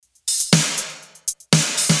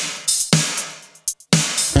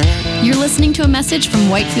listening to a message from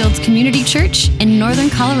Whitefields Community Church in Northern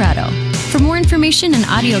Colorado. For more information and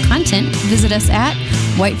audio content, visit us at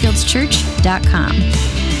whitefieldschurch.com.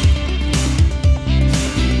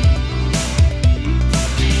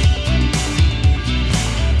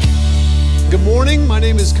 Good morning. My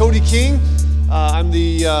name is Cody King. I'm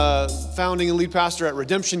the founding and lead pastor at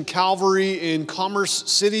Redemption Calvary in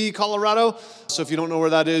Commerce City, Colorado. So if you don't know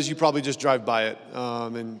where that is, you probably just drive by it,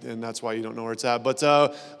 and that's why you don't know where it's at. But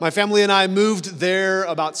my family and I moved there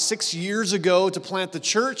about 6 years ago to plant the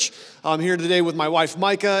church. I'm here today with my wife,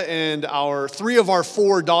 Micah, and three of our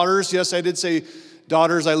four daughters. Yes, I did say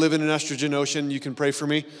daughters. I live in an estrogen ocean. You can pray for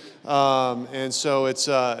me. And so it's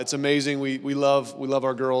amazing. We love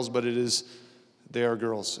our girls, but they are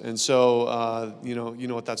girls. And so, you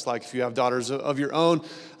know what that's like if you have daughters of your own.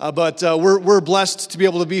 But we're blessed to be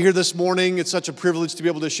able to be here this morning. It's such a privilege to be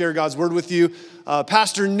able to share God's word with you.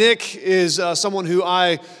 Pastor Nick is someone who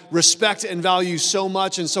I respect and value so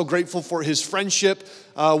much, and so grateful for his friendship.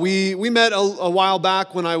 We met a while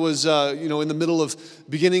back when I was in the middle of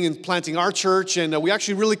beginning and planting our church, and we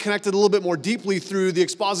actually really connected a little bit more deeply through the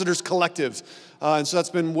Expositors Collective. And so that's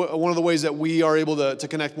been one of the ways that we are able to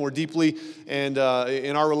connect more deeply and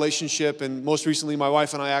in our relationship. And most recently, my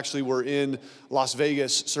wife and I actually were in Las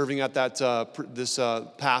Vegas serving at this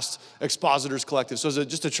past Expositors Collective. So it was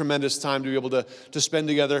just a tremendous time to be able to spend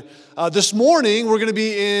together. This morning, we're going to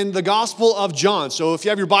be in the Gospel of John. So if you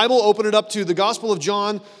have your Bible, open it up to the Gospel of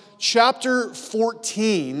John, chapter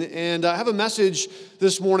 14. And I have a message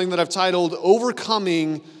this morning that I've titled,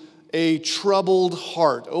 Overcoming a Troubled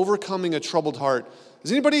Heart. Overcoming a Troubled Heart.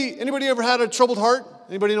 Has anybody ever had a troubled heart?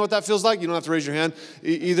 Anybody know what that feels like? You don't have to raise your hand.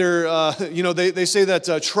 Either, they say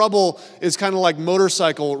that trouble is kind of like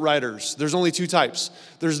motorcycle riders. There's only two types.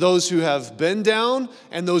 There's those who have been down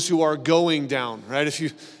and those who are going down, right? If you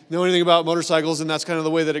know anything about motorcycles, and that's kind of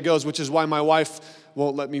the way that it goes, which is why my wife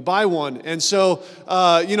won't let me buy one. And so,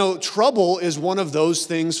 trouble is one of those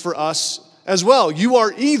things for us as well. You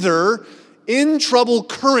are either in trouble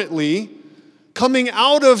currently, coming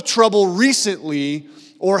out of trouble recently,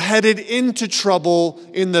 or headed into trouble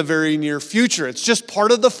in the very near future. It's just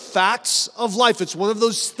part of the facts of life. It's one of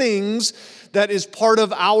those things that is part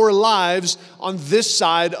of our lives on this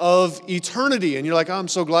side of eternity. And you're like, oh, I'm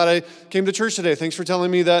so glad I came to church today. Thanks for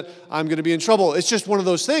telling me that I'm going to be in trouble. It's just one of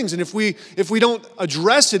those things. And if we don't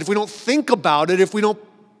address it, if we don't think about it, if we don't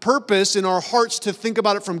purpose in our hearts to think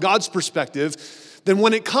about it from God's perspective, then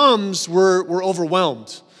when it comes, we're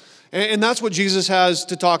overwhelmed. And that's what Jesus has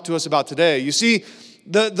to talk to us about today. You see,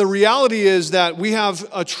 the reality is that we have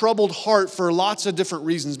a troubled heart for lots of different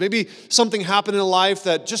reasons. Maybe something happened in life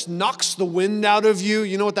that just knocks the wind out of you.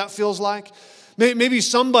 You know what that feels like? Maybe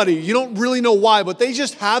somebody, you don't really know why, but they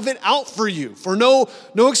just have it out for you. For no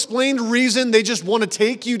explained reason, they just want to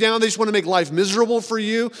take you down. They just want to make life miserable for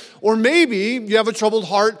you. Or maybe you have a troubled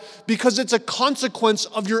heart because it's a consequence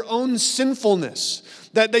of your own sinfulness.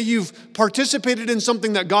 That you've participated in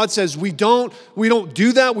something that God says we don't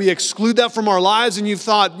do that, we exclude that from our lives, and you've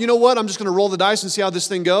thought, you know what, I'm just going to roll the dice and see how this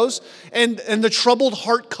thing goes. And the troubled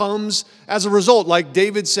heart comes as a result. Like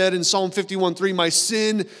David said in Psalm 51:3, my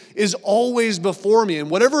sin is always before me. And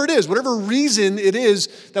whatever it is, whatever reason it is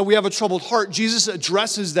that we have a troubled heart, Jesus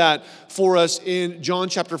addresses that for us in John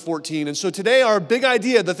chapter 14. And so today our big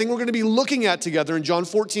idea, the thing we're going to be looking at together in John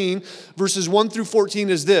 14, verses 1 through 14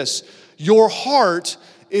 is this: your heart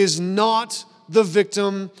is not the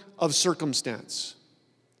victim of circumstance.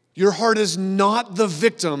 Your heart is not the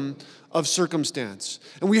victim of circumstance.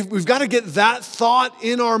 And we've got to get that thought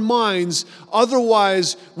in our minds.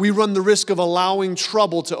 Otherwise, we run the risk of allowing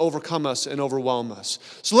trouble to overcome us and overwhelm us.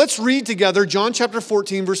 So let's read together John chapter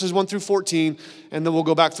 14, verses 1 through 14, and then we'll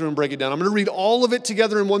go back through and break it down. I'm going to read all of it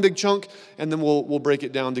together in one big chunk, and then we'll break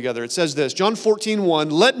it down together. It says this, John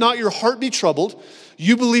 14:1, let not your heart be troubled.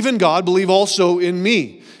 You believe in God, believe also in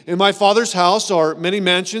me. In my Father's house are many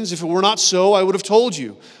mansions. If it were not so, I would have told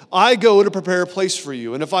you. I go to prepare a place for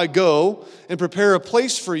you. And if I go and prepare a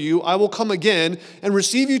place for you, I will come again and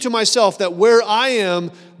receive you to myself, that where I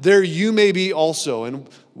am, there you may be also. And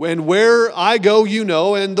where I go, you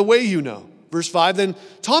know, and the way you know. Verse 5, then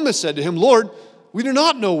Thomas said to him, Lord, we do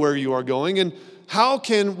not know where you are going, and how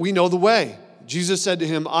can we know the way? Jesus said to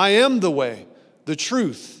him, I am the way, the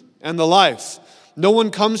truth, and the life. No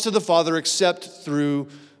one comes to the Father except through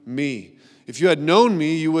me. If you had known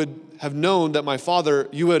me, you would have known my Father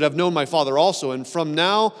also, and from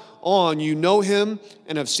now on you know him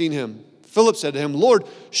and have seen him. Philip said to him, Lord,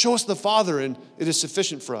 show us the Father, and it is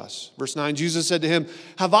sufficient for us. Verse 9, Jesus said to him,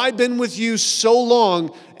 have I been with you so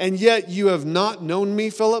long, and yet you have not known me,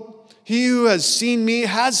 Philip? He who has seen me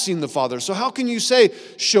has seen the Father. So how can you say,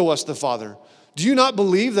 show us the Father? Do you not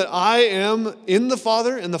believe that I am in the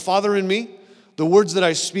Father and the Father in me? The words that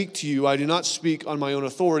I speak to you, I do not speak on my own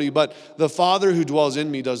authority, but the Father who dwells in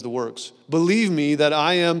me does the works. Believe me that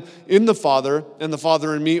I am in the Father and the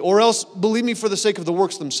Father in me, or else believe me for the sake of the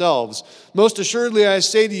works themselves. Most assuredly, I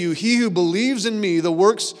say to you, he who believes in me, the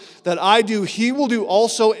works that I do, he will do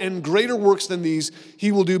also, and greater works than these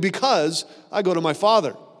he will do, because I go to my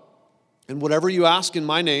Father. And whatever you ask in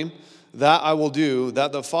my name, that I will do,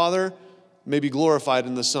 that the Father may be glorified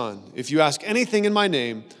in the Son. If you ask anything in my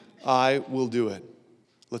name, I will do it.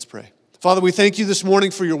 Let's pray. Father, we thank you this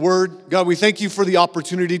morning for your word. God, we thank you for the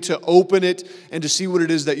opportunity to open it and to see what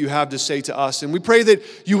it is that you have to say to us. And we pray that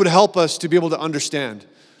you would help us to be able to understand.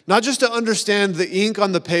 Not just to understand the ink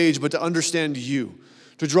on the page, but to understand you.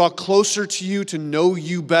 To draw closer to you, to know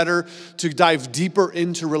you better, to dive deeper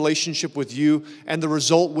into relationship with you. And the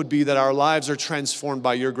result would be that our lives are transformed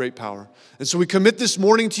by your great power. And so we commit this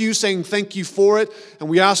morning to you, saying thank you for it. And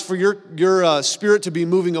we ask for your spirit to be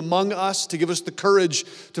moving among us, to give us the courage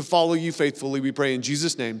to follow you faithfully. We pray in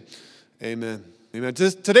Jesus' name, amen. Amen.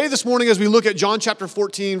 Today, this morning, as we look at John chapter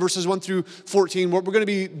 14, verses 1 through 14, what we're going to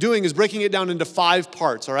be doing is breaking it down into 5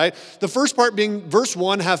 parts, all right? The first part being verse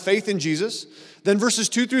 1, have faith in Jesus. Then verses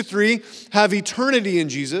 2 through 3, have eternity in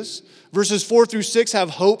Jesus. Verses 4 through 6, have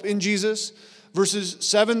hope in Jesus. Verses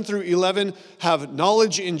 7 through 11, have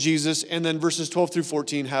knowledge in Jesus. And then verses 12 through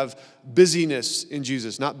 14, have busyness in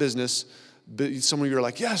Jesus, not business. Some of you are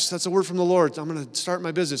like, yes, that's a word from the Lord. I'm going to start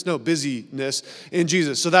my business. No, busyness in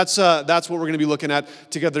Jesus. So that's what we're going to be looking at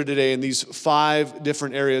together today in these 5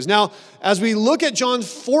 different areas. Now, as we look at John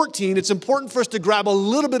 14, it's important for us to grab a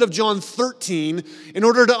little bit of John 13 in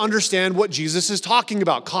order to understand what Jesus is talking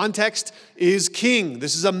about. Context is king.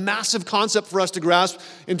 This is a massive concept for us to grasp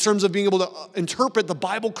in terms of being able to interpret the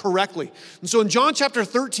Bible correctly. And so in John chapter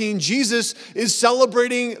 13, Jesus is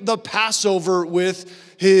celebrating the Passover with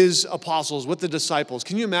his apostles, with the disciples.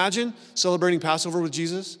 Can you imagine celebrating Passover with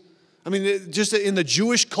Jesus? I mean, just in the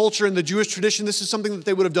Jewish culture, in the Jewish tradition, this is something that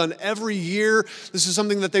they would have done every year. This is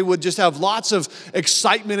something that they would just have lots of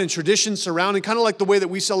excitement and tradition surrounding, kind of like the way that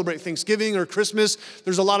we celebrate Thanksgiving or Christmas.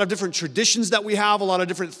 There's a lot of different traditions that we have, a lot of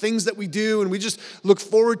different things that we do, and we just look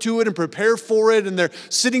forward to it and prepare for it, and they're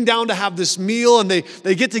sitting down to have this meal, and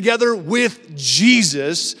they get together with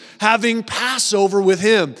Jesus, having Passover with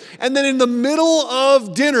him. And then in the middle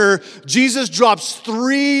of dinner, Jesus drops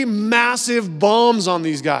 3 massive bombs on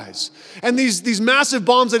these guys. And these massive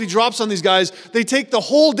bombs that he drops on these guys, they take the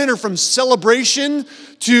whole dinner from celebration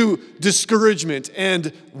to discouragement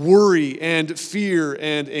and worry and fear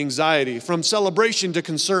and anxiety, from celebration to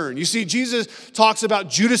concern. You see, Jesus talks about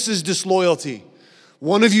Judas's disloyalty.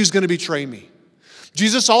 One of you is going to betray me.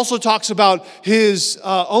 Jesus also talks about his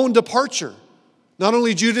own departure. Not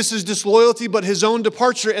only Judas's disloyalty, but his own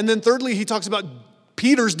departure. And then thirdly, he talks about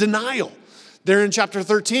Peter's denial. There in chapter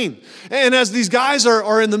 13. And as these guys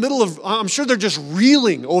are in the middle of, I'm sure they're just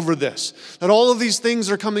reeling over this, that all of these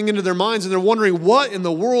things are coming into their minds and they're wondering, what in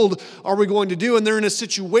the world are we going to do? And they're in a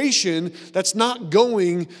situation that's not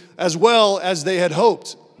going as well as they had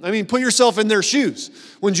hoped. I mean, put yourself in their shoes.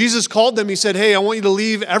 When Jesus called them, he said, hey, I want you to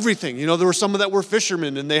leave everything. You know, there were some that were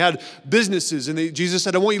fishermen and they had businesses. And Jesus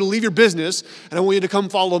said, I want you to leave your business and I want you to come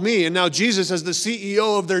follow me. And now Jesus, as the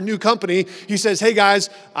CEO of their new company, he says, hey guys,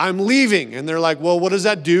 I'm leaving. And they're like, well, what does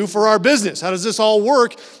that do for our business? How does this all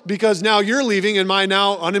work? Because now you're leaving. Am I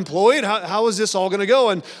now unemployed? How is this all going to go?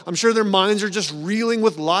 And I'm sure their minds are just reeling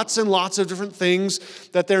with lots and lots of different things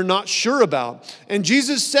that they're not sure about. And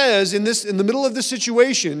Jesus says in the middle of this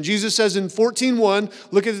situation, Jesus says in 14:1,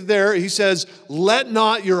 look at it there, he says, let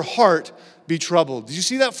not your heart be troubled. Did you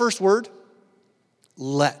see that first word?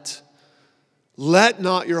 Let. Let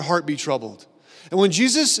not your heart be troubled. And when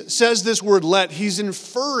Jesus says this word let, he's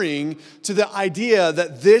inferring to the idea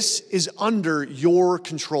that this is under your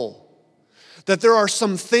control. That there are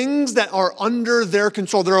some things that are under their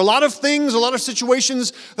control. There are a lot of things, a lot of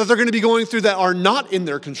situations that they're going to be going through that are not in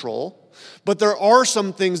their control. But there are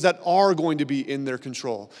some things that are going to be in their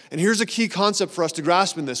control. And here's a key concept for us to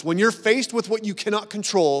grasp in this. When you're faced with what you cannot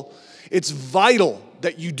control, it's vital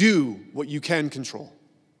that you do what you can control.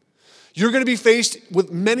 You're going to be faced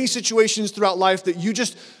with many situations throughout life that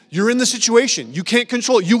you're in the situation. You can't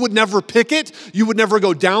control it. You would never pick it. You would never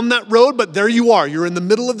go down that road, but there you are. You're in the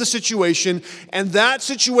middle of the situation, and that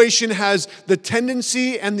situation has the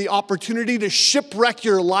tendency and the opportunity to shipwreck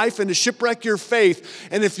your life and to shipwreck your faith.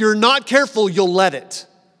 And if you're not careful, you'll let it.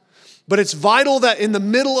 But it's vital that in the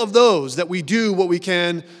middle of those that we do what we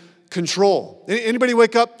can control. Anybody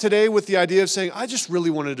wake up today with the idea of saying, I just really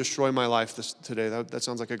want to destroy my life today? That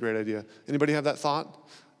sounds like a great idea. Anybody have that thought?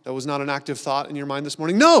 That was not an active thought in your mind this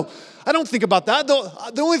morning? No, I don't think about that.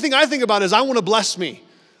 The only thing I think about is I want to bless me.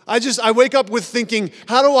 I wake up with thinking,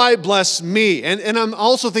 how do I bless me? And I'm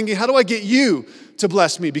also thinking, how do I get you to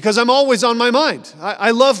bless me? Because I'm always on my mind.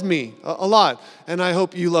 I love me a lot, and I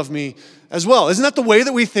hope you love me as well. Isn't that the way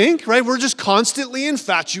that we think, right? We're just constantly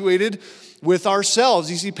infatuated with ourselves.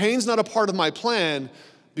 You see, pain's not a part of my plan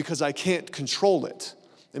because I can't control it.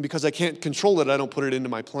 And because I can't control it, I don't put it into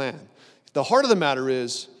my plan. The heart of the matter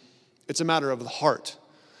is, it's a matter of the heart.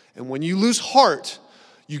 And when you lose heart,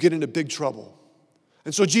 you get into big trouble.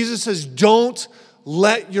 And so Jesus says, don't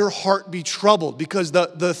let your heart be troubled, because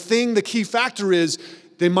the key factor is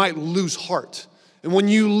they might lose heart. And when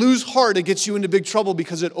you lose heart, it gets you into big trouble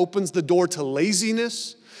because it opens the door to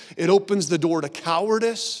laziness, it opens the door to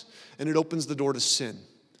cowardice, and it opens the door to sin.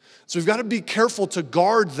 So we've got to be careful to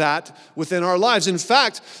guard that within our lives. In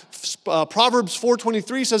fact, Proverbs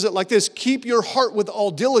 4:23 says it like this: keep your heart with all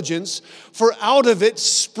diligence, for out of it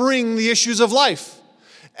spring the issues of life.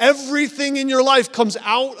 Everything in your life comes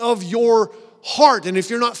out of your heart. And if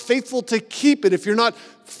you're not faithful to keep it, if you're not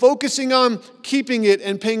focusing on keeping it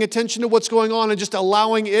and paying attention to what's going on and just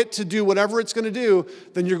allowing it to do whatever it's going to do,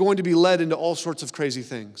 then you're going to be led into all sorts of crazy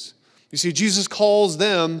things. You see, Jesus calls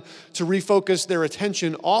them to refocus their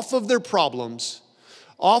attention off of their problems,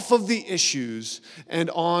 off of the issues, and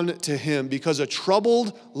on to Him, because a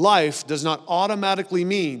troubled life does not automatically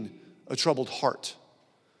mean a troubled heart.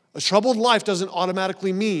 A troubled life doesn't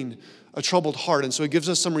automatically mean a troubled heart. And so He gives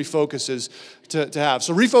us some refocuses to have.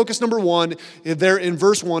 So refocus number one there in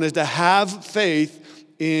verse 1 is to have faith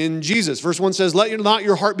in Jesus. Verse 1 says, let not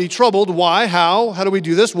your heart be troubled. Why? How? How do we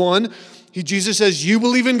do this? One, Jesus says, you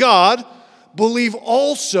believe in God, believe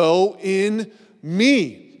also in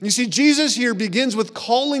me. You see, Jesus here begins with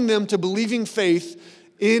calling them to believing faith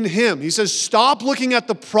in Him. He says, stop looking at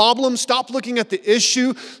the problem, stop looking at the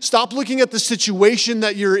issue, stop looking at the situation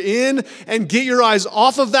that you're in, and get your eyes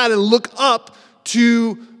off of that and look up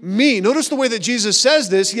to me. Notice the way that Jesus says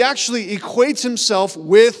this. He actually equates Himself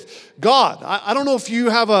with God. I don't know if you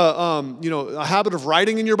have a habit of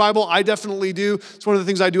writing in your Bible. I definitely do. It's one of the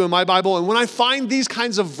things I do in my Bible. And when I find these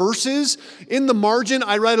kinds of verses in the margin,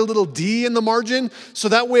 I write a little D in the margin. So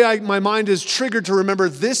that way my mind is triggered to remember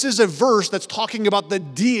this is a verse that's talking about the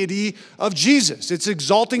deity of Jesus. It's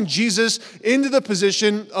exalting Jesus into the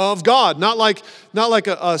position of God. Not like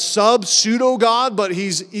a pseudo God, but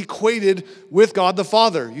He's equated with God the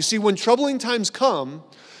Father. You see, when troubling times come,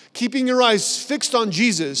 keeping your eyes fixed on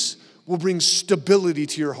Jesus will bring stability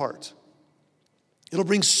to your heart. It'll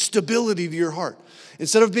bring stability to your heart.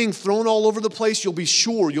 Instead of being thrown all over the place, you'll be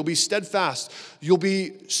sure, you'll be steadfast, you'll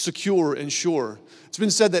be secure and sure. It's been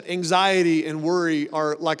said that anxiety and worry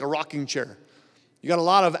are like a rocking chair. You got a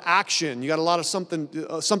lot of action, you got a lot of something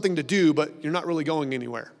to do, but you're not really going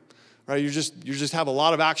anywhere. Right? You just have a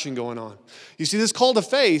lot of action going on. You see, this call to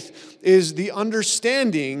faith is the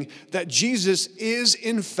understanding that Jesus is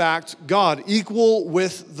in fact God, equal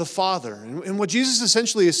with the Father. And what Jesus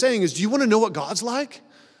essentially is saying is, do you want to know what God's like?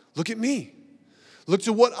 Look at me. Look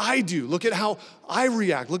to what I do. Look at how I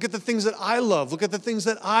react. Look at the things that I love. Look at the things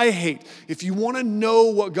that I hate. If you want to know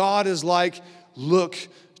what God is like, look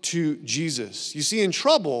to Jesus. You see, in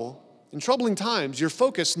troubling times, your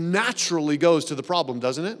focus naturally goes to the problem,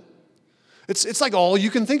 doesn't it? It's like all you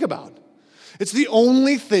can think about. It's the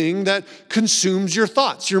only thing that consumes your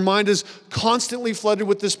thoughts. Your mind is constantly flooded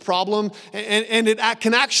with this problem, and it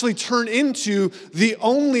can actually turn into the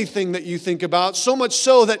only thing that you think about, so much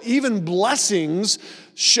so that even blessings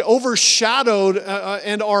overshadowed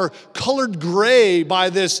and are colored gray by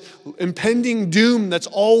this impending doom that's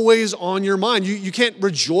always on your mind. You can't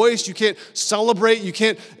rejoice, you can't celebrate, you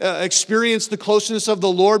can't experience the closeness of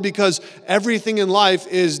the Lord because everything in life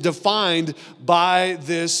is defined by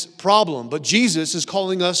this problem. But Jesus is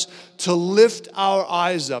calling us to lift our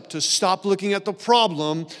eyes up, to stop looking at the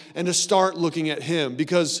problem and to start looking at Him,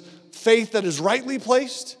 because faith that is rightly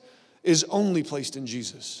placed is only placed in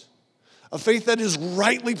Jesus. A faith that is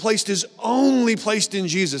rightly placed is only placed in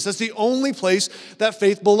Jesus. That's the only place that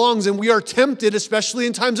faith belongs. And we are tempted, especially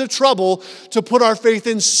in times of trouble, to put our faith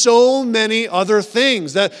in so many other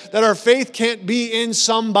things. That our faith can't be in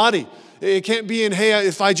somebody. It can't be in, hey,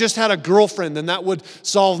 if I just had a girlfriend, then that would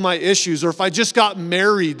solve my issues. Or if I just got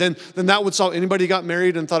married, then that would solve. Anybody got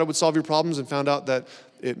married and thought it would solve your problems and found out that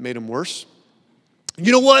it made them worse?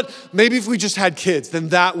 You know what? Maybe if we just had kids, then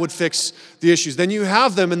that would fix the issues. Then you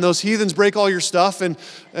have them, and those heathens break all your stuff and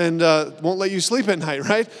won't let you sleep at night,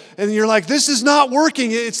 right? And you're like, this is not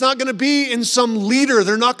working. It's not going to be in some leader.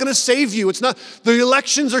 They're not going to save you. It's not. The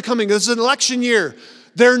elections are coming. This is an election year.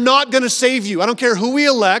 They're not going to save you. I don't care who we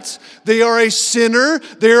elect. They are a sinner.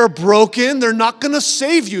 They are broken. They're not going to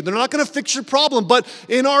save you. They're not going to fix your problem. But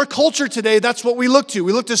in our culture today, that's what we look to.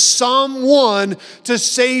 We look to someone to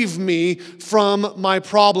save me from my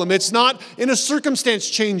problem. It's not in a circumstance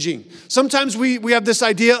changing. Sometimes we have this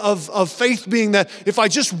idea of faith being that if I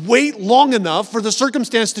just wait long enough for the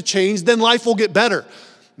circumstance to change, then life will get better.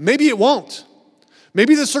 Maybe it won't.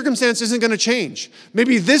 Maybe the circumstance isn't going to change.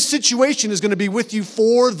 Maybe this situation is going to be with you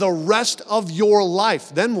for the rest of your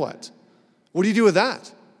life. Then what? What do you do with that?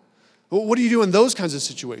 What do you do in those kinds of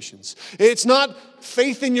situations? It's not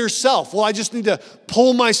faith in yourself. Well, I just need to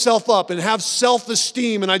pull myself up and have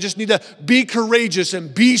self-esteem, and I just need to be courageous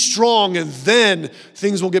and be strong, and then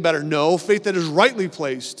things will get better. No, faith that is rightly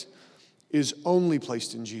placed is only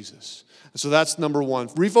placed in Jesus. So that's number one.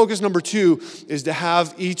 Refocus number two is to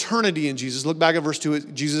have eternity in Jesus. Look back at verse 2.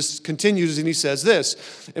 Jesus continues and he says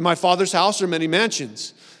this, in my Father's house are many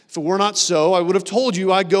mansions. If it were not so, I would have told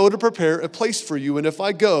you I go to prepare a place for you. And if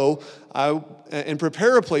I go and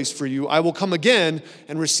prepare a place for you, I will come again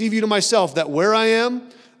and receive you to myself, that where I am,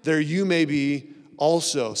 there you may be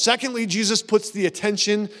also. Secondly, Jesus puts the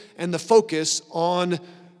attention and the focus on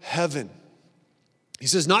heaven. He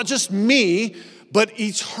says, not just me, but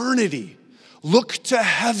eternity. Look to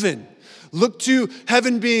heaven. Look to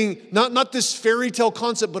heaven being not this fairy tale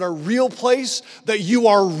concept, but a real place that you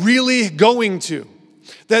are really going to.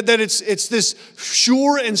 That it's this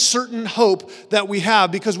sure and certain hope that we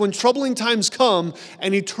have, because when troubling times come,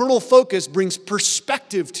 an eternal focus brings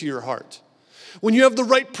perspective to your heart. When you have the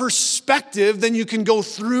right perspective, then you can go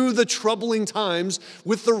through the troubling times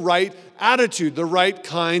with the right attitude, the right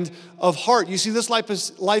kind of heart. You see, this life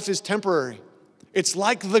is temporary. It's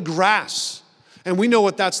like the grass. And we know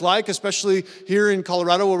what that's like, especially here in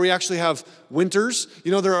Colorado where we actually have winters.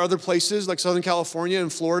 You know, there are other places like Southern California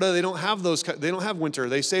and Florida. They don't have winter.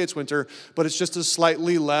 They say it's winter, but it's just a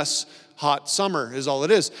slightly less hot summer is all it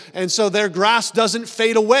is. And so their grass doesn't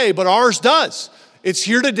fade away, but ours does. It's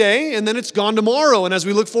here today, and then it's gone tomorrow. And as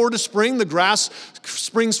we look forward to spring, the grass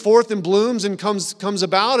springs forth and blooms and comes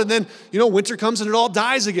about. And then, winter comes and it all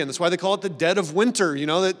dies again. That's why they call it the dead of winter.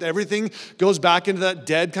 That everything goes back into that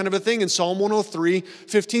dead kind of a thing. And Psalm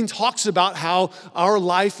 103:15 talks about how our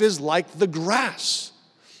life is like the grass.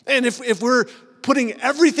 And if we're putting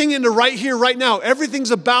everything into right here, right now,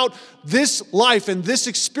 everything's about this life and this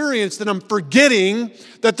experience, then I'm forgetting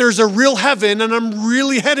that there's a real heaven and I'm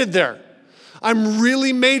really headed there. I'm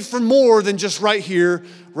really made for more than just right here,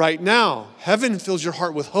 right now. Heaven fills your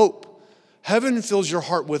heart with hope. Heaven fills your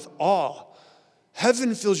heart with awe.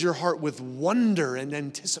 Heaven fills your heart with wonder and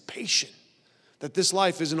anticipation that this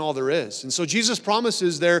life isn't all there is. And so Jesus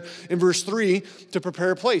promises there in verse 3 to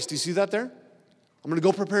prepare a place. Do you see that there? I'm going to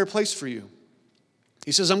go prepare a place for you.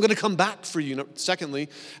 He says, I'm going to come back for you, secondly.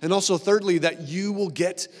 And also thirdly, that you will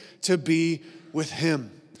get to be with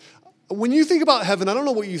him. When you think about heaven, I don't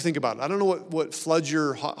know what you think about. I don't know what floods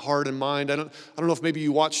your heart and mind. I don't know if maybe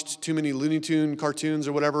you watched too many Looney Tune cartoons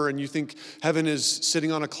or whatever, and you think heaven is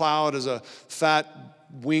sitting on a cloud as a fat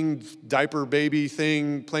winged diaper baby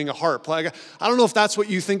thing playing a harp. I don't know if that's what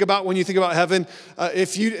you think about when you think about heaven.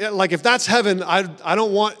 If that's heaven, I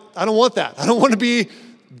don't want that. I don't want to be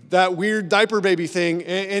that weird diaper baby thing,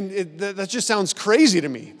 and that just sounds crazy to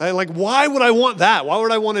me. Why would I want that? Why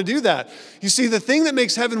would I want to do that? You see, the thing that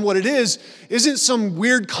makes heaven what it is isn't some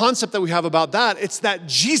weird concept that we have about that. It's that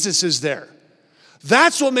Jesus is there.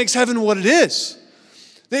 That's what makes heaven what it is.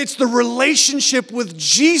 It's the relationship with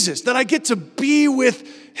Jesus, that I get to be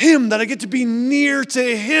with him, that I get to be near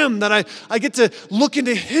to him, that I get to look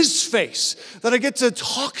into his face, that I get to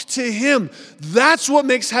talk to him. That's what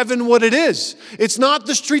makes heaven what it is. It's not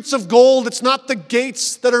the streets of gold. It's not the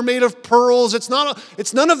gates that are made of pearls. It's none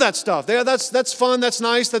of that stuff. That's fun. That's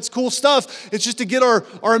nice. That's cool stuff. It's just to get our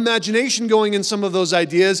imagination going in some of those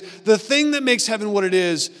ideas. The thing that makes heaven what it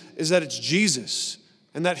is that it's Jesus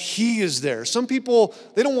and that he is there. Some people,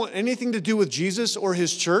 they don't want anything to do with Jesus or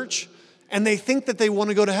his church, and they think that they want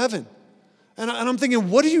to go to heaven. And I'm thinking,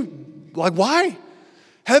 why?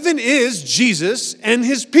 Heaven is Jesus and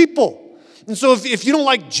his people. And so if you don't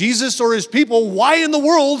like Jesus or his people, why in the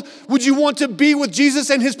world would you want to be with Jesus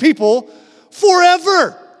and his people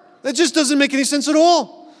forever? That just doesn't make any sense at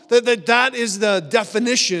all. That is the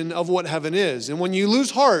definition of what heaven is. And when you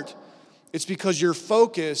lose heart, it's because your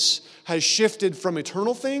focus has shifted from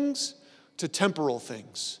eternal things to temporal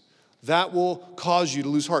things. That will cause you to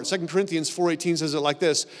lose heart. 2 Corinthians 4:18 says it like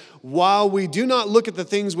this: while we do not look at the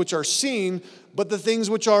things which are seen, but the things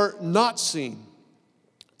which are not seen.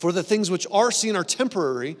 For the things which are seen are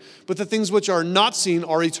temporary, but the things which are not seen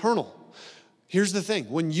are eternal. Here's the thing.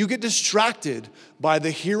 When you get distracted by the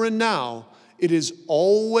here and now, it is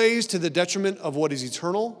always to the detriment of what is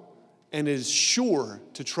eternal and is sure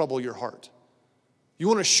to trouble your heart. You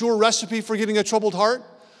want a sure recipe for getting a troubled heart?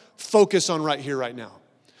 Focus on right here, right now.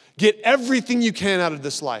 Get everything you can out of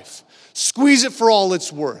this life. Squeeze it for all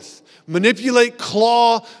it's worth. Manipulate,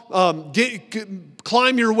 claw,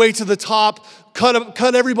 climb your way to the top.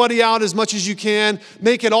 Cut everybody out as much as you can.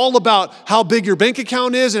 Make it all about how big your bank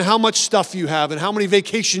account is and how much stuff you have and how many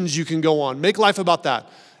vacations you can go on. Make life about that.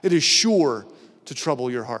 It is sure to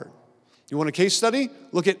trouble your heart. You want a case study?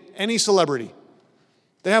 Look at any celebrity.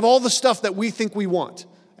 They have all the stuff that we think we want,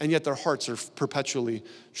 and yet their hearts are perpetually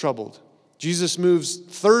troubled. Jesus moves,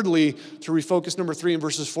 thirdly, to refocus, number 3, in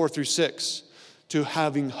verses 4 through 6, to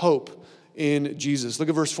having hope in Jesus. Look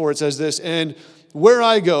at verse 4. It says this: and where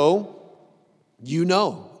I go, you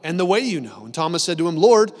know, and the way you know. And Thomas said to him,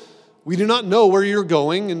 Lord, we do not know where you're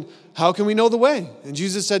going, and how can we know the way? And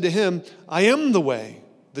Jesus said to him, I am the way,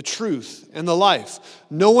 the truth, and the life.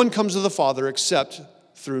 No one comes to the Father except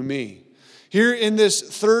through me. Here in this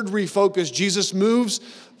third refocus, Jesus moves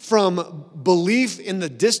from belief in the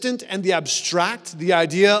distant and the abstract, the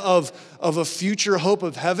idea of a future hope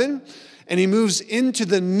of heaven, and he moves into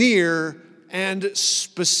the near and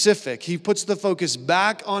specific. He puts the focus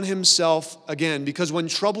back on himself again, because when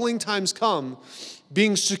troubling times come,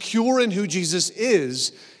 being secure in who Jesus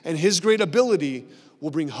is and his great ability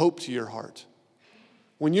will bring hope to your heart.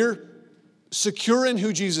 When you're secure in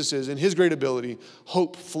who Jesus is and his great ability,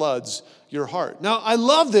 hope floods your heart. Now, I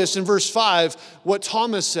love this in verse 5, what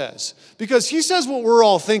Thomas says, because he says what we're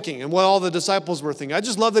all thinking and what all the disciples were thinking. I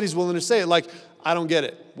just love that he's willing to say it. Like, I don't get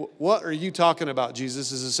it. What are you talking about,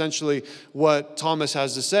 Jesus? Is essentially what Thomas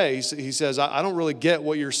has to say. He says, I don't really get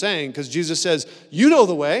what you're saying, because Jesus says, you know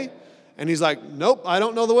the way. And he's like, nope, I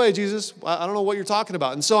don't know the way, Jesus. I don't know what you're talking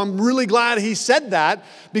about. And so I'm really glad he said that,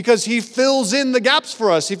 because he fills in the gaps for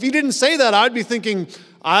us. If he didn't say that, I'd be thinking,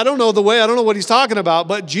 I don't know the way. I don't know what he's talking about.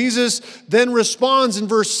 But Jesus then responds in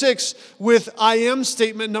verse 6 with I am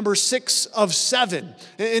statement number 6 of 7.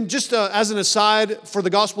 And just as an aside for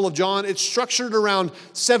the Gospel of John, it's structured around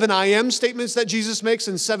 7 I am statements that Jesus makes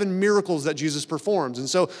and 7 miracles that Jesus performs. And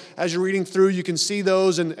so as you're reading through, you can see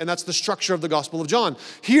those, and that's the structure of the Gospel of John.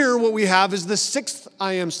 Here, what we have is the 6th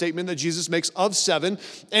I am statement that Jesus makes of 7.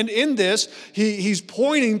 And in this, he's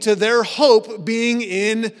pointing to their hope being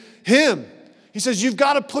in him. He says, you've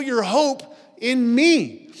got to put your hope in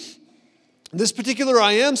me. This particular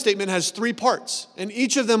I am statement has 3 parts, and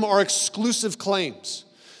each of them are exclusive claims.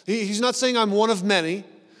 He's not saying I'm one of many,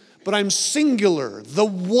 but I'm singular, the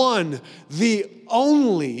one, the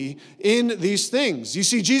only in these things. You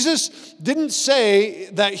see, Jesus didn't say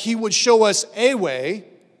that he would show us a way,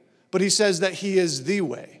 but he says that he is the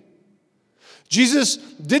way. Jesus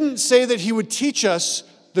didn't say that he would teach us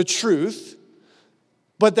the truth,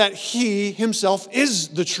 but that he himself is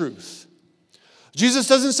the truth. Jesus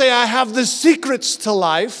doesn't say, I have the secrets to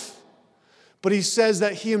life, but he says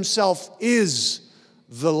that he himself is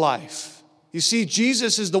the life. You see,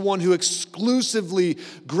 Jesus is the one who exclusively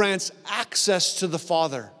grants access to the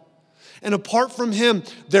Father. And apart from him,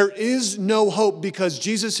 there is no hope, because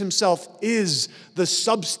Jesus himself is the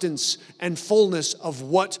substance and fullness of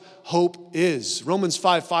what hope is. Romans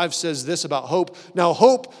 5:5 says this about hope. Now,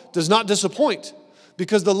 hope does not disappoint,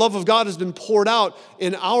 because the love of God has been poured out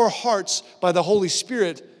in our hearts by the Holy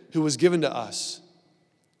Spirit who was given to us.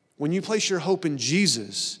 When you place your hope in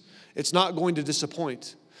Jesus, it's not going to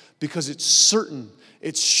disappoint, because it's certain,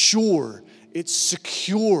 it's sure, it's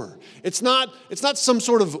secure. It's not some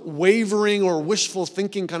sort of wavering or wishful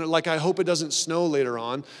thinking, kind of like, I hope it doesn't snow later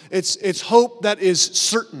on. It's hope that is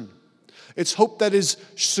certain. It's hope that is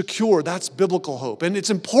secure. That's biblical hope. And it's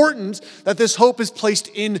important that this hope is placed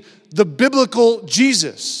in the biblical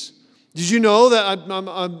Jesus. Did you know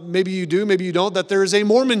that, maybe you do, maybe you don't, that there is a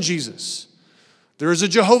Mormon Jesus. There is a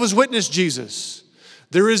Jehovah's Witness Jesus.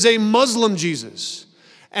 There is a Muslim Jesus.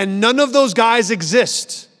 And none of those guys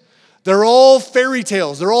exist. They're all fairy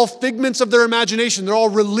tales. They're all figments of their imagination. They're all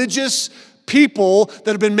religious people that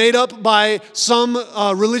have been made up by some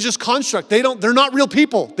religious construct. They're not real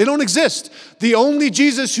people. They don't exist. The only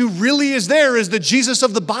Jesus who really is there is the Jesus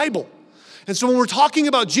of the Bible. And so when we're talking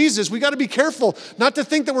about Jesus, we got to be careful not to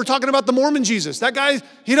think that we're talking about the Mormon Jesus. That guy,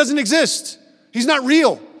 he doesn't exist. He's not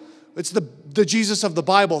real. It's the Jesus of the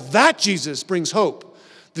Bible. That Jesus brings hope.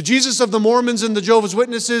 The Jesus of the Mormons and the Jehovah's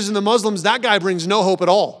Witnesses and the Muslims, that guy brings no hope at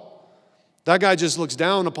all. That guy just looks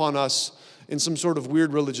down upon us in some sort of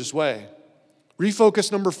weird religious way.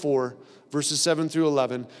 Refocus number 4, verses 7 through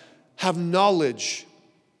 11. Have knowledge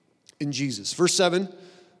in Jesus. Verse 7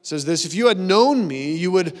 says this, if you had known me, you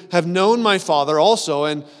would have known my Father also,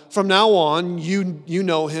 and from now on you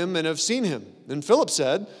know him and have seen him. And Philip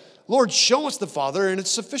said, Lord, show us the Father, and it's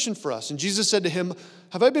sufficient for us. And Jesus said to him,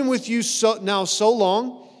 have I been with you now so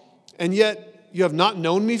long, and yet you have not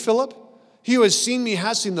known me, Philip? He who has seen me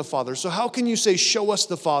has seen the Father. So how can you say, show us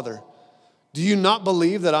the Father? Do you not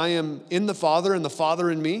believe that I am in the Father and the Father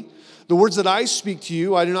in me? The words that I speak to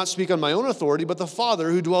you, I do not speak on my own authority, but the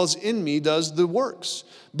Father who dwells in me does the works.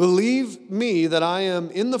 Believe me that I am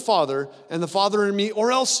in the Father and the Father in me,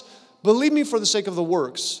 or else believe me for the sake of the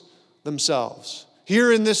works themselves.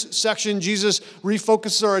 Here in this section, Jesus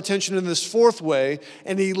refocuses our attention in this 4th way,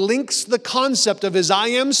 and he links the concept of his I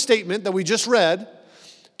am statement that we just read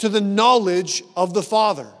to the knowledge of the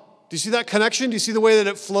Father. Do you see that connection? Do you see the way that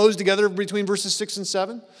it flows together between verses 6 and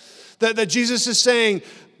 7? That Jesus is saying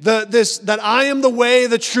that I am the way,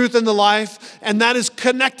 the truth, and the life, and that is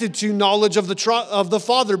connected to knowledge of the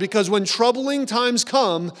Father, because when troubling times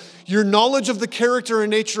come, your knowledge of the character and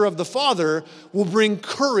nature of the Father will bring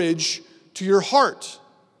courage to your heart.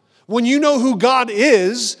 When you know who God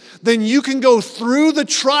is, then you can go through the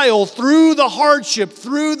trial, through the hardship,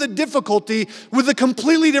 through the difficulty with a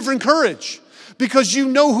completely different courage, because you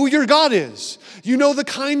know who your God is. You know the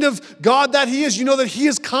kind of God that he is. You know that he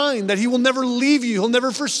is kind, that he will never leave you. He'll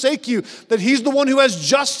never forsake you, that he's the one who has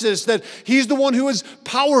justice, that he's the one who is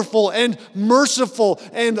powerful and merciful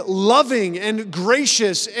and loving and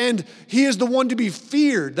gracious, and he is the one to be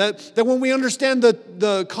feared. That when we understand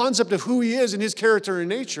the concept of who he is and his character and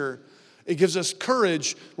nature, it gives us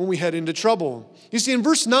courage when we head into trouble. You see, in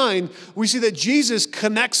verse 9, we see that Jesus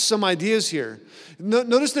connects some ideas here.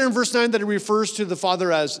 Notice there in verse 9 that he refers to the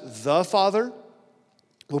Father as the Father.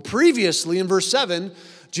 Well, previously in verse 7,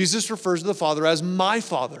 Jesus refers to the Father as my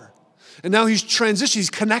Father. And now he's transitioning, he's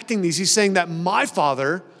connecting these. He's saying that my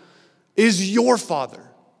Father is your Father.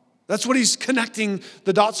 That's what he's connecting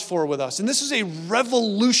the dots for with us. And this is a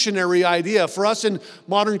revolutionary idea. For us in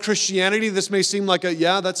modern Christianity, this may seem like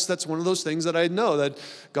that's one of those things that I know, that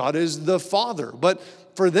God is the Father. But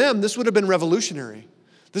for them, this would have been revolutionary.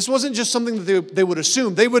 This wasn't just something that they would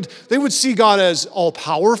assume. They would see God as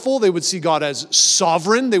all-powerful. They would see God as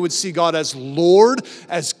sovereign. They would see God as Lord,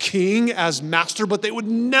 as King, as Master, but they would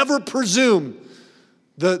never presume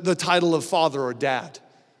the title of Father or Dad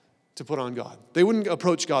to put on God. They wouldn't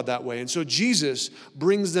approach God that way. And so Jesus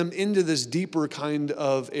brings them into this deeper kind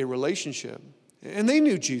of a relationship. And they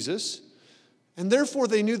knew Jesus, and therefore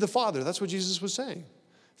they knew the Father. That's what Jesus was saying.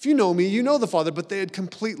 If you know me, you know the Father, but they had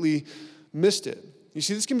completely missed it. You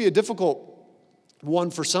see, this can be a difficult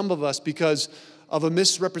one for some of us because of a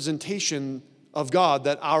misrepresentation of God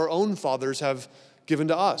that our own fathers have given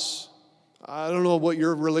to us. I don't know what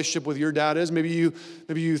your relationship with your dad is. Maybe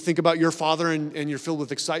you think about your father and you're filled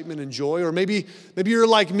with excitement and joy. Or maybe you're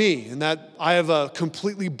like me in that I have a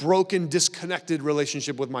completely broken, disconnected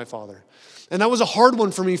relationship with my father. And that was a hard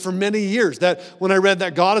one for me for many years, that when I read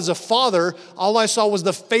that God is a father, all I saw was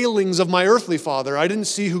the failings of my earthly father. I didn't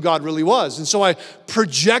see who God really was. And so I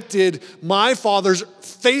projected my father's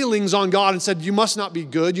failings on God and said, you must not be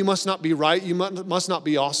good, you must not be right, you must not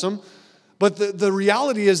be awesome. But the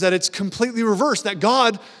reality is that it's completely reversed, that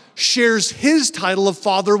God shares his title of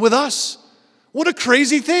Father with us. What a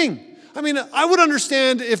crazy thing. I mean, I would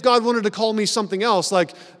understand if God wanted to call me something else,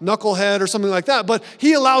 like knucklehead or something like that, but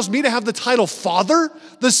he allows me to have the title Father,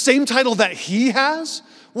 the same title that he has.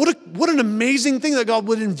 What an amazing thing that God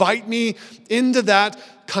would invite me into that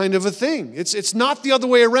kind of a thing. It's not the other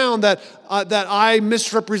way around that I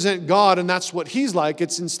misrepresent God and that's what he's like.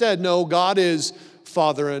 It's instead, no, God is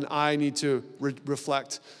Father and I need to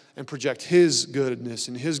reflect and project his goodness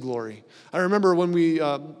and his glory. I remember when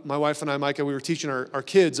my wife and I, Micah, we were teaching our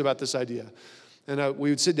kids about this idea. And we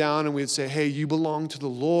would sit down and we'd say, hey, you belong to the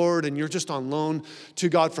Lord and you're just on loan to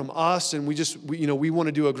God from us. And we want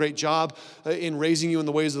to do a great job in raising you in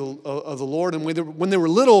the ways of the Lord. And when they were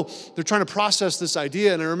little, they're trying to process this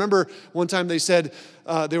idea. And I remember one time they said,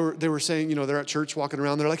 they were saying, they're at church walking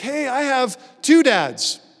around. They're like, hey, I have 2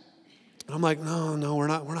 dads. And I'm like, no, we're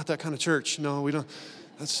not that kind of church. No, we don't.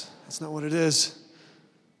 That's not what it is.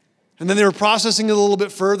 And then they were processing it a little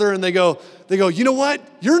bit further, and they go, you know what?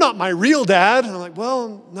 You're not my real dad. And I'm like,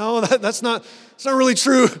 well, no, that's not really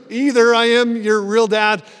true either. I am your real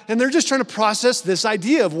dad. And they're just trying to process this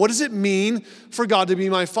idea of what does it mean for God to be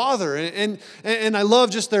my Father? And I love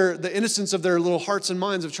just the innocence of their little hearts and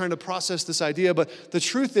minds of trying to process this idea. But the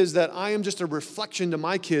truth is that I am just a reflection to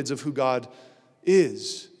my kids of who God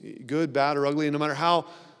is, good, bad, or ugly, and no matter how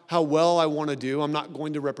well I want to do, I'm not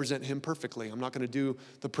going to represent him perfectly. I'm not going to do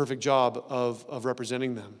the perfect job of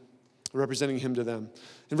representing him to them.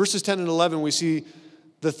 In verses 10 and 11, we see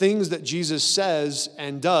the things that Jesus says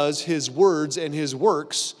and does, his words and his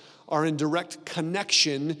works, are in direct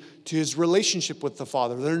connection to his relationship with the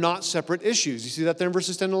Father. They're not separate issues. You see that there in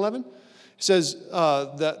verses 10 and 11? He says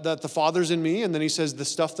that the Father's in me, and then he says the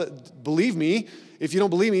stuff that, believe me, if you don't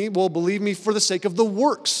believe me, well, believe me for the sake of the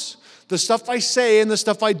works. The stuff I say and the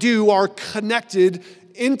stuff I do are connected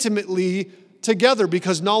intimately together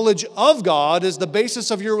because knowledge of God is the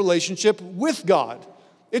basis of your relationship with God.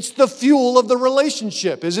 It's the fuel of the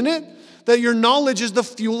relationship, isn't it? That your knowledge is the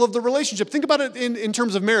fuel of the relationship. Think about it in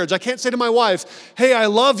terms of marriage. I can't say to my wife, hey, I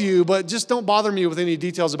love you, but just don't bother me with any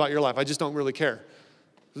details about your life. I just don't really care.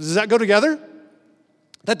 Does that go together?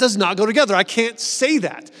 That does not go together. I can't say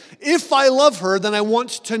that. If I love her, then I want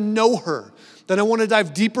to know her. Then I want to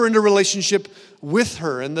dive deeper into relationship with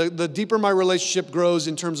her. And the deeper my relationship grows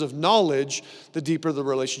in terms of knowledge, the deeper the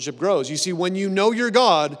relationship grows. You see, when you know your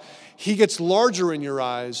God, he gets larger in your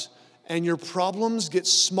eyes, and your problems get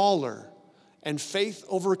smaller. And faith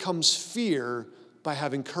overcomes fear by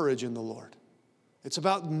having courage in the Lord. It's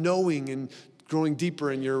about knowing and growing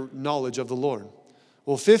deeper in your knowledge of the Lord.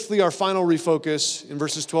 Well, fifthly, our final refocus in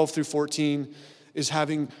verses 12 through 14 is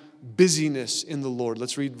having busyness in the Lord.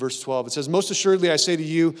 Let's read verse 12. It says, most assuredly I say to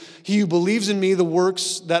you, he who believes in me, the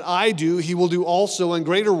works that I do, he will do also, and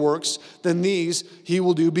greater works than these he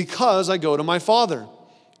will do, because I go to my Father.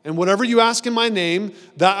 And whatever you ask in my name,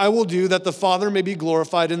 that I will do, that the Father may be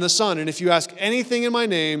glorified in the Son. And if you ask anything in my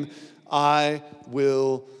name, I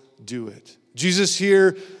will do it. Jesus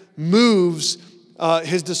here moves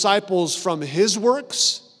his disciples from his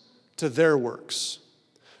works to their works.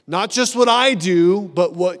 Not just what I do,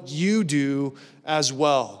 but what you do as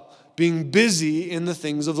well. Being busy in the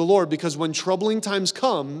things of the Lord. Because when troubling times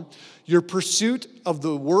come, your pursuit of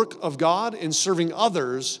the work of God and serving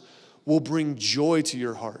others will bring joy to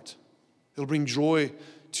your heart. It'll bring joy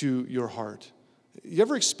to your heart. You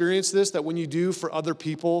ever experience this, that when you do for other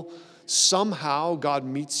people, somehow God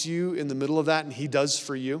meets you in the middle of that and he does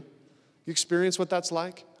for you? You experience what that's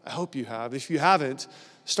like? I hope you have. If you haven't,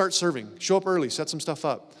 start serving. Show up early, set some stuff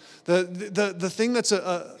up. The thing that's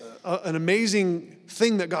an amazing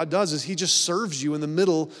thing that God does is he just serves you in the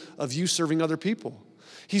middle of you serving other people.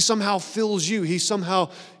 He somehow fills you. He somehow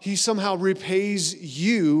repays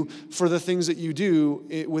you for the things that you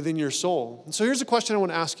do within your soul. And so here's a question I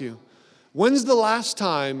want to ask you. When's the last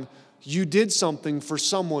time you did something for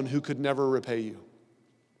someone who could never repay you?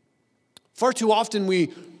 Far too often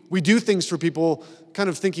we do things for people kind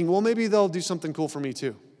of thinking, well, maybe they'll do something cool for me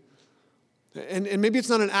too. And maybe it's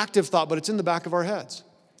not an active thought, but it's in the back of our heads.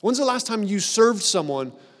 When's the last time you served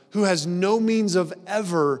someone who has no means of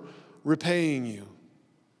ever repaying you?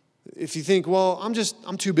 If you think, well,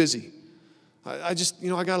 I'm too busy. I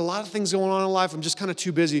got a lot of things going on in life. I'm just kind of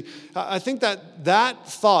too busy. I think that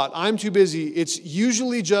thought, I'm too busy, it's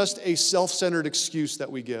usually just a self-centered excuse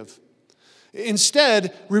that we give.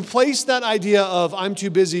 Instead, replace that idea of I'm too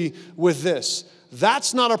busy with this.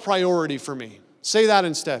 That's not a priority for me. Say that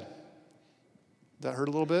instead. That hurt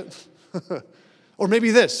a little bit? Or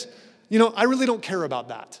maybe this. I really don't care about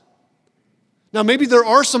that. Now, maybe there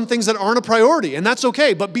are some things that aren't a priority, and that's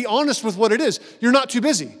okay, but be honest with what it is. You're not too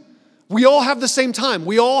busy. We all have the same time.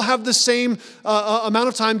 We all have the same amount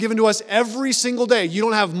of time given to us every single day. You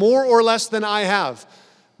don't have more or less than I have.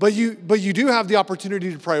 But you do have the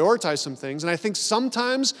opportunity to prioritize some things. And I think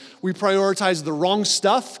sometimes we prioritize the wrong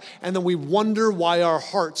stuff, and then we wonder why our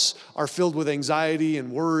hearts are filled with anxiety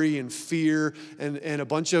and worry and fear and a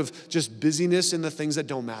bunch of just busyness in the things that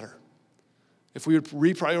don't matter. If we would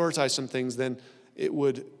reprioritize some things, then it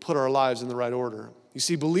would put our lives in the right order. You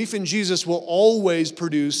see, belief in Jesus will always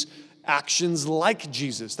produce actions like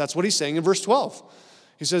Jesus. That's what he's saying in verse 12.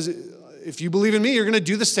 He says, if you believe in me, you're going to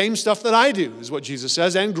do the same stuff that I do, is what Jesus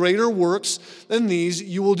says, and greater works than these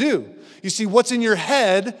you will do. You see, what's in your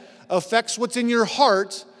head affects what's in your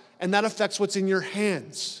heart, and that affects what's in your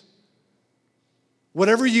hands.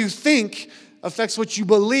 Whatever you think affects what you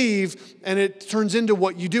believe, and it turns into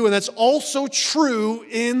what you do. And that's also true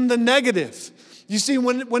in the negative. You see,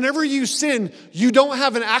 whenever you sin, you don't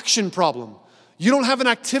have an action problem. You don't have an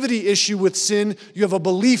activity issue with sin. You have a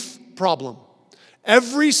belief problem.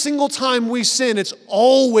 Every single time we sin, it's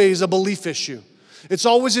always a belief issue. It's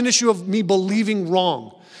always an issue of me believing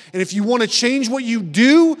wrong. And if you want to change what you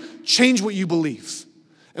do, change what you believe.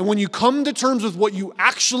 And when you come to terms with what you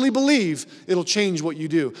actually believe, it'll change what you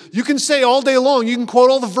do. You can say all day long, you can quote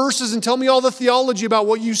all the verses and tell me all the theology about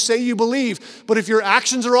what you say you believe, but if your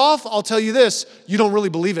actions are off, I'll tell you this, you don't really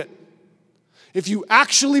believe it. If you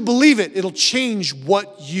actually believe it, it'll change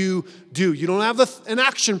what you do. You don't have an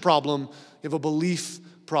action problem, you have a belief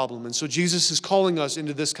problem. And so Jesus is calling us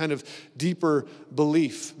into this kind of deeper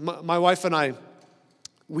belief. My wife and I,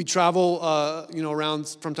 we travel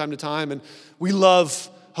around from time to time, and we love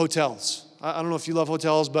hotels. I don't know if you love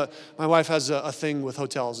hotels, but my wife has a thing with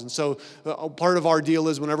hotels. And so part of our deal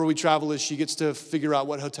is whenever we travel is she gets to figure out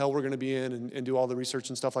what hotel we're going to be in and do all the research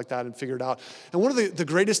and stuff like that and figure it out. And one of the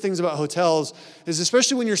greatest things about hotels is,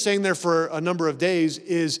 especially when you're staying there for a number of days,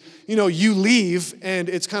 is, you leave and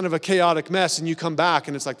it's kind of a chaotic mess, and you come back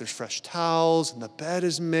and it's like there's fresh towels and the bed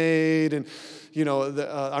is made, and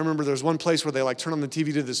I remember there was one place where they turn on the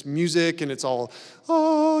TV to this music, and it's all,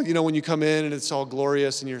 when you come in and it's all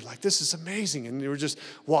glorious, and you're like, this is amazing. And you were just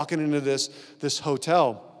walking into this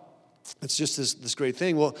hotel. It's just this great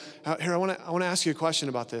thing. Well, here, I want to ask you a question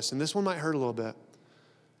about this, and this one might hurt a little bit.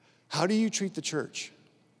 How do you treat the church?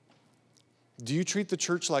 Do you treat the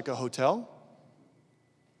church like a hotel,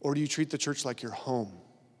 or do you treat the church like your home?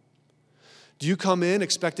 Do you come in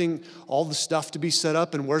expecting all the stuff to be set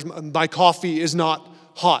up, and where's my coffee is not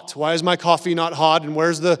hot? Why is my coffee not hot? And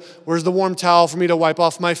where's the warm towel for me to wipe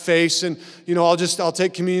off my face? And I'll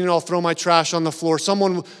take communion, I'll throw my trash on the floor.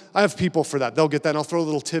 I have people for that. They'll get that, and I'll throw a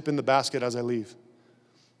little tip in the basket as I leave.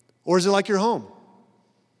 Or is it like your home?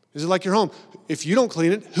 Is it like your home? If you don't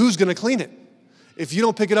clean it, who's going to clean it? If you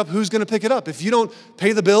don't pick it up, who's going to pick it up? If you don't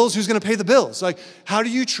pay the bills, who's going to pay the bills? How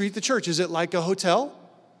do you treat the church? Is it like a hotel?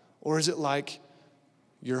 Or is it like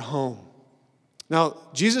your home? Now,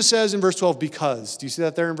 Jesus says in verse 12, because. Do you see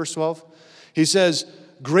that there in verse 12? He says,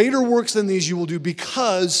 greater works than these you will do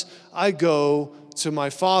because I go to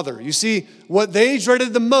my Father. You see, what they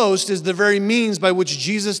dreaded the most is the very means by which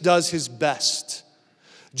Jesus does his best.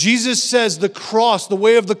 Jesus says the cross, the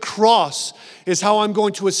way of the cross, is how I'm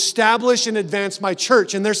going to establish and advance my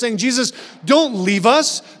church. And they're saying, Jesus, don't leave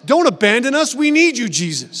us. Don't abandon us. We need you,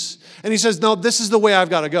 Jesus. And he says, no, this is the way I've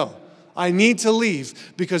got to go. I need to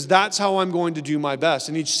leave because that's how I'm going to do my best.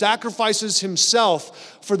 And he sacrifices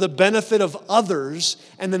himself for the benefit of others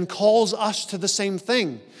and then calls us to the same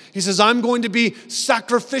thing. He says, I'm going to be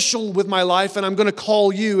sacrificial with my life, and I'm going to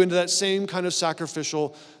call you into that same kind of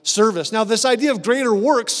sacrificial service. Now, this idea of greater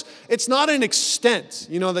works, it's not an extent,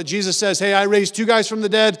 that Jesus says, hey, I raised 2 guys from the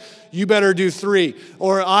dead, you better do 3.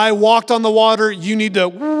 Or I walked on the water, you need to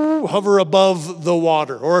hover above the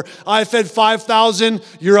water. Or I fed 5,000,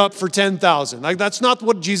 you're up for 10,000. That's not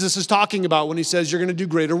what Jesus is talking about when he says you're going to do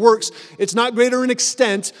greater works. It's not greater in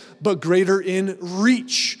extent, but greater in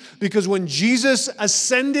reach. Because when Jesus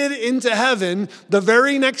ascended into heaven, the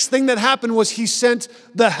very next thing that happened was he sent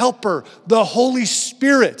the Helper, the Holy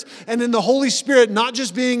Spirit. And in the Holy Spirit, not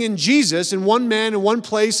just being in Jesus, in one man, in one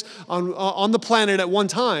place on the planet at one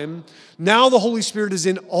time, now the Holy Spirit is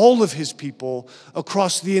in all of his people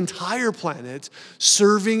across the entire planet,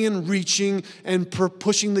 serving and reaching and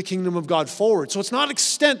pushing the kingdom of God forward. So it's not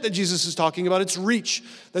extent that Jesus is talking about, it's reach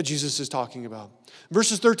that Jesus is talking about.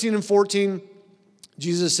 Verses 13 and 14,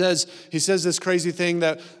 Jesus says this crazy thing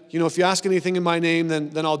that, if you ask anything in my name,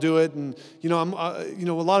 then I'll do it. And, a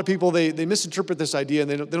lot of people, they misinterpret this idea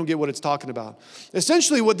and they don't get what it's talking about.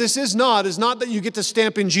 Essentially, what this is not that you get to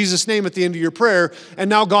stamp in Jesus' name at the end of your prayer and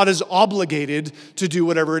now God is obligated to do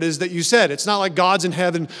whatever it is that you said. It's not like God's in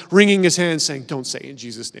heaven wringing his hands saying, don't say in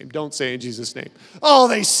Jesus' name, don't say in Jesus' name. Oh,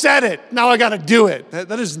 they said it, now I got to do it.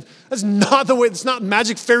 That's not the way, it's not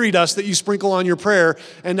magic fairy dust that you sprinkle on your prayer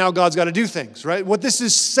and now God's got to do things, right? What Jesus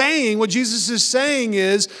is saying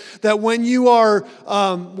is that when you are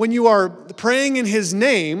praying in his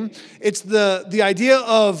name, it's the idea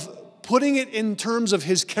of putting it in terms of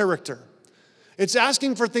his character. It's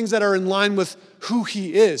asking for things that are in line with who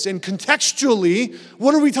he is. And contextually,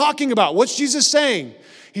 what are we talking about? What's Jesus saying?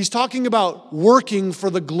 He's talking about working for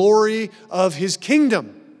the glory of his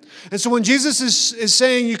kingdom. And so when Jesus is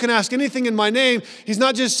saying, you can ask anything in my name, he's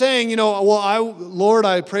not just saying, Lord,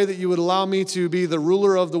 I pray that you would allow me to be the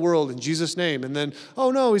ruler of the world in Jesus' name. And then,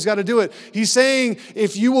 oh no, he's got to do it. He's saying,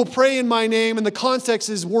 if you will pray in my name, and the context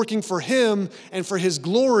is working for him and for his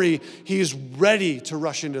glory, he is ready to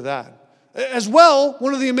rush into that. As well,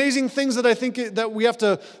 one of the amazing things that I think that we have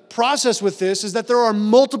to process with this is that there are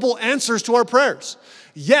multiple answers to our prayers.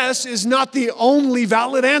 Yes is not the only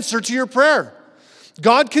valid answer to your prayer.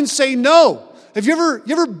 God can say no. Have you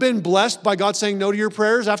ever been blessed by God saying no to your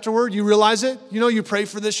prayers afterward? You realize it? You know, you pray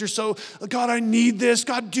for this, you're so, God, I need this.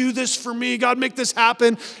 God, do this for me. God, make this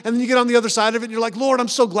happen. And then you get on the other side of it and you're like, Lord, I'm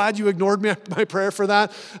so glad you ignored my prayer for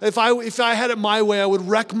that. If I had it my way, I would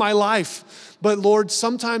wreck my life. But Lord,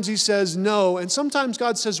 sometimes he says no, and sometimes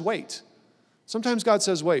God says wait. Sometimes God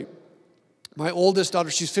says wait. My oldest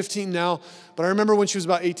daughter, she's 15 now, but I remember when she was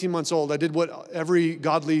about 18 months old, I did what every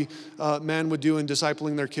godly man would do in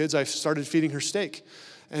discipling their kids. I started feeding her steak.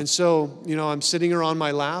 And so, you know, I'm sitting her on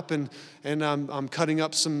my lap and I'm cutting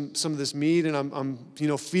up some of this meat and I'm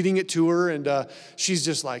feeding it to her, and she's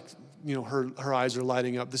just like, you know, her eyes are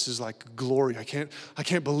lighting up. This is like glory. I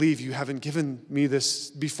can't believe you haven't given me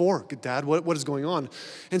this before, Dad. What is going on?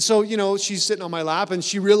 And so, you know, she's sitting on my lap and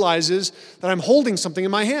she realizes that I'm holding something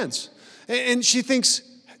in my hands. And she thinks,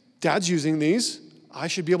 Dad's using these. I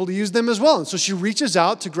should be able to use them as well. And so she reaches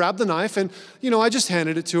out to grab the knife, and, you know, I just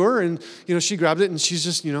handed it to her, and, you know, she grabbed it, and she's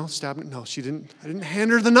just, you know, stabbing it. No, she didn't. I didn't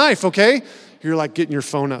hand her the knife, okay? You're like getting your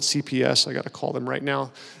phone out, CPS. I got to call them right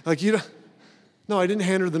now. Like, no, I didn't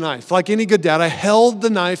hand her the knife. Like any good dad, I held the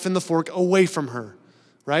knife and the fork away from her,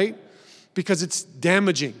 right? Because it's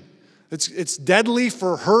damaging. It's deadly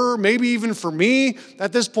for her, maybe even for me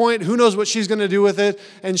at this point. Who knows what she's going to do with it?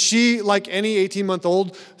 And she, like any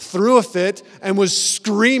 18-month-old, threw a fit and was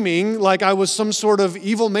screaming like I was some sort of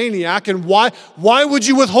evil maniac. And why would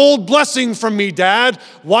you withhold blessing from me, Dad?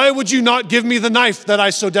 Why would you not give me the knife that I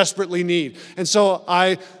so desperately need? And so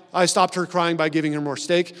I stopped her crying by giving her more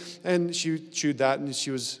steak, and she chewed that, and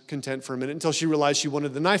she was content for a minute until she realized she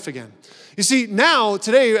wanted the knife again. You see, now,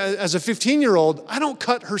 today, as a 15-year-old, I don't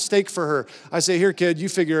cut her steak for her. I say, here, kid, you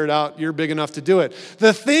figure it out. You're big enough to do it.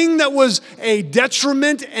 The thing that was a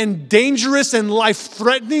detriment and dangerous and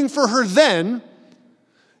life-threatening for her then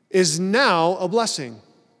is now a blessing.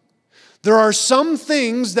 There are some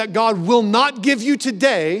things that God will not give you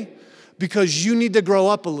today because you need to grow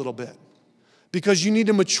up a little bit. Because you need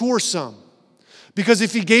to mature some. Because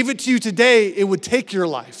if he gave it to you today, it would take your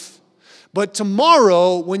life. But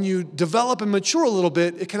tomorrow, when you develop and mature a little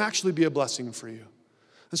bit, it can actually be a blessing for you.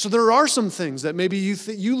 And so there are some things that maybe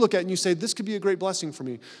you look at and you say, this could be a great blessing for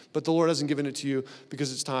me, but the Lord hasn't given it to you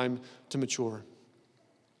because it's time to mature.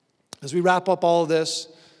 As we wrap up all of this,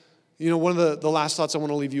 you know, one of the last thoughts I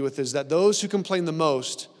want to leave you with is that those who complain the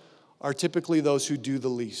most are typically those who do the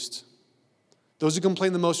least. Those who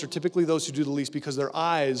complain the most are typically those who do the least because their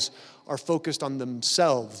eyes are focused on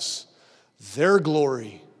themselves, their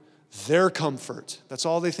glory, their comfort. That's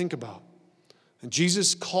all they think about. And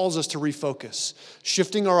Jesus calls us to refocus,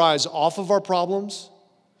 shifting our eyes off of our problems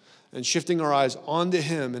and shifting our eyes onto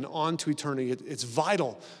him and onto eternity. It's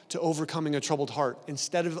vital to overcoming a troubled heart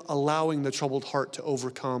instead of allowing the troubled heart to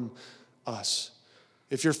overcome us.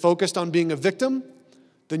 If you're focused on being a victim,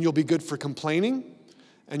 then you'll be good for complaining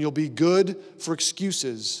and you'll be good for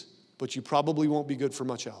excuses, but you probably won't be good for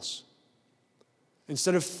much else.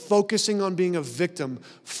 Instead of focusing on being a victim,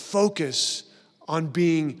 focus on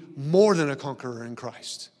being more than a conqueror in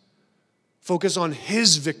Christ. Focus on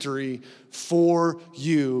his victory for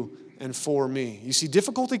you and for me. You see,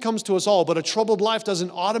 difficulty comes to us all, but a troubled life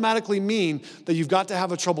doesn't automatically mean that you've got to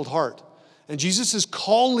have a troubled heart. And Jesus is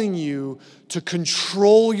calling you to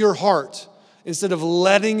control your heart. Instead of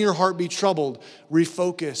letting your heart be troubled,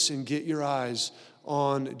 refocus and get your eyes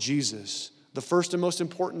on Jesus. The first and most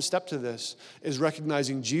important step to this is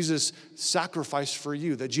recognizing Jesus sacrificed for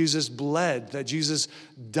you, that Jesus bled, that Jesus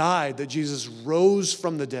died, that Jesus rose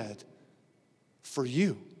from the dead for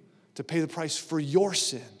you, to pay the price for your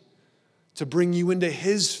sin, to bring you into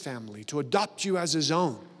his family, to adopt you as his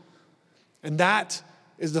own. And that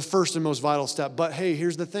is the first and most vital step. But hey,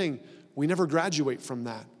 here's the thing. We never graduate from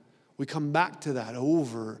that. We come back to that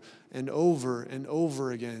over and over and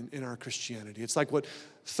over again in our Christianity. It's like what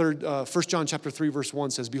 1 John chapter 3, verse 1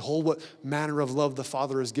 says, behold what manner of love the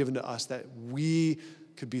Father has given to us that we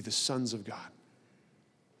could be the sons of God.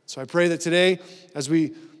 So I pray that today, as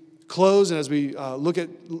we close and as we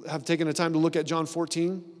have taken the time to look at John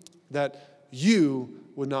 14, that you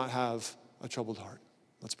would not have a troubled heart.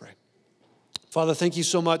 Let's pray. Father, thank you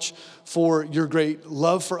so much for your great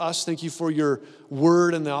love for us. Thank you for your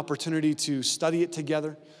word and the opportunity to study it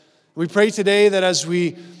together. We pray today that as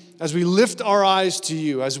we lift our eyes to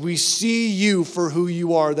you, as we see you for who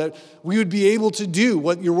you are, that we would be able to do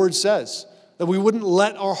what your word says, that we wouldn't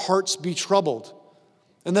let our hearts be troubled,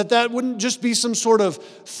 and that wouldn't just be some sort of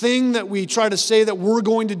thing that we try to say that we're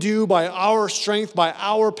going to do by our strength, by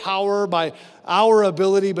our power, by our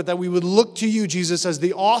ability, but that we would look to you, Jesus, as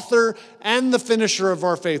the author and the finisher of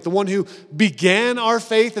our faith, the one who began our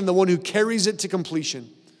faith and the one who carries it to completion.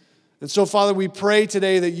 And so, Father, we pray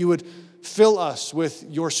today that you would fill us with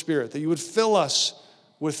your Spirit, that you would fill us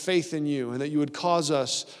with faith in you, and that you would cause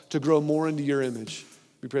us to grow more into your image.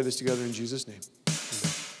 We pray this together in Jesus' name.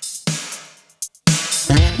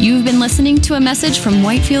 Amen. You've been listening to a message from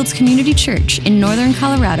Whitefields Community Church in Northern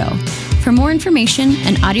Colorado. For more information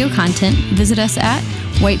and audio content, visit us at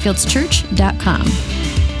whitefieldschurch.com.